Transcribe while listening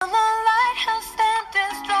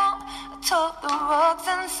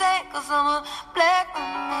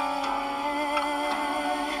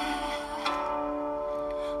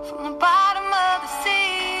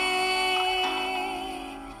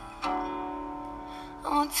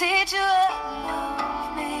won't teach you how to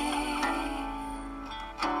love me.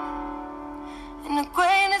 And the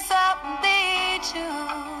greatness I will lead you.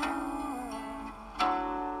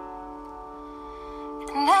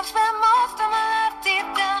 And I've spent most of my life deep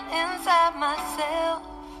down inside myself.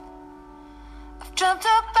 I've dreamt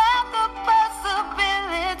about the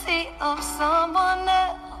possibility of someone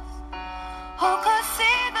else who could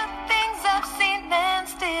see the things I've seen and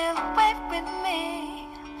still wait with me.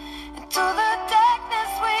 Into the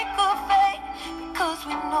darkness we could fade because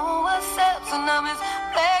we know ourselves, and I'm as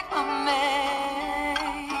black as me.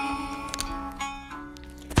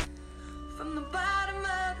 From the bottom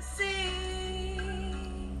of the sea.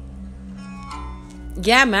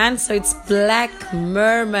 Yeah, man, so it's Black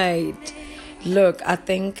Mermaid. Look, I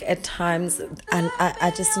think at times, and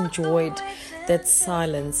I just enjoyed that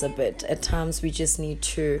silence a bit. At times we just need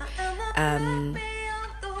to,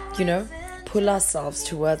 pull ourselves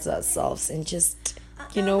towards ourselves and just,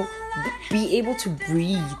 be able to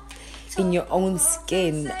breathe in your own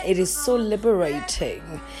skin. It is so liberating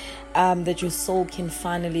that your soul can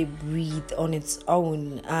finally breathe on its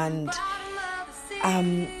own. And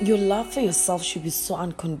your love for yourself should be so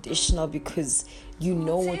unconditional because you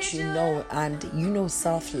know what you know, and you know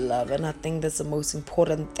self-love, and I think that's the most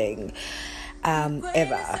important thing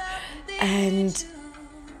ever. And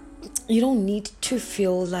you don't need to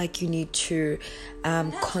feel like you need to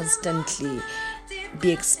constantly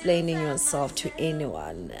be explaining yourself to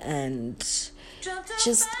anyone, and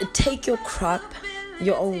just take your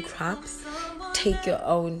own crap, take your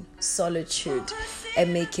own solitude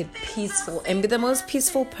and make it peaceful, and be the most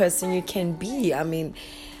peaceful person you can be. I mean,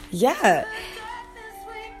 yeah,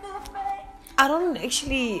 I don't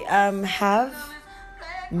actually have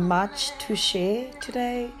much to share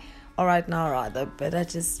today, or right now rather, but I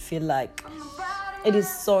just feel like it is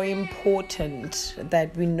so important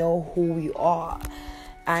that we know who we are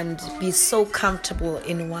and be so comfortable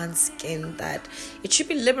in one's skin that it should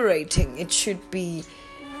be liberating. It should be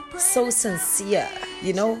so sincere,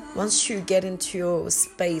 once you get into your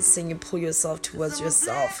space and you pull yourself towards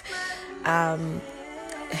yourself.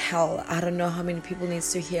 Hell, I don't know how many people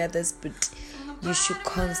needs to hear this, but you should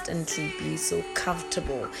constantly be so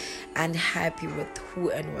comfortable and happy with who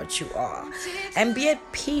and what you are, and be at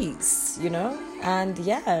peace, and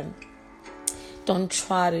don't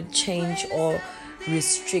try to change or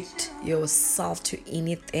restrict yourself to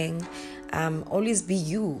anything. Always be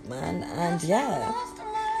you, man. And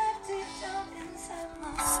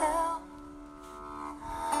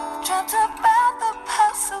dreamt about the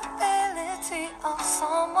possibility of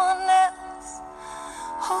someone else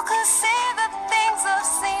who could see the things I've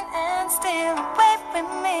seen and still wait with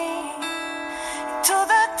me. Into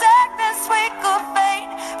the darkness we could fade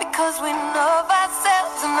because we love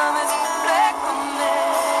ourselves, and I'm as black as me.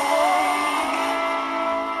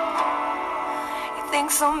 You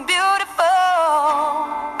think so beautiful.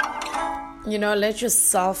 Let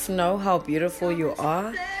yourself know how beautiful you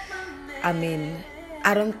are. I mean,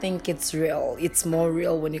 I don't think it's real. It's more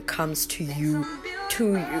real when it comes to you,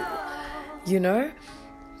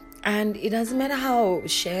 And it doesn't matter how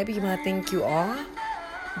shabby you might think you are,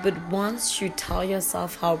 but once you tell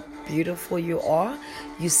yourself how beautiful you are,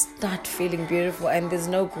 you start feeling beautiful. And there's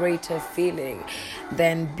no greater feeling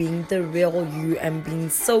than being the real you and being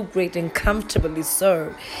so great and comfortably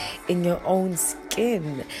so in your own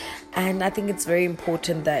skin. And I think it's very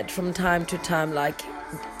important that from time to time, like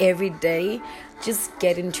every day, just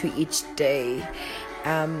get into each day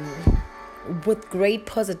with great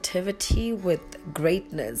positivity, with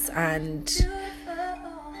greatness, and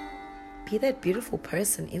be that beautiful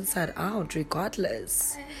person inside out,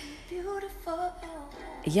 regardless.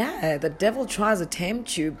 Yeah, the devil tries to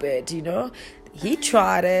tempt you, but he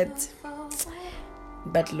tried it.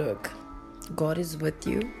 But look, God is with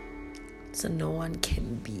you, so no one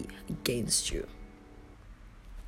can be against you.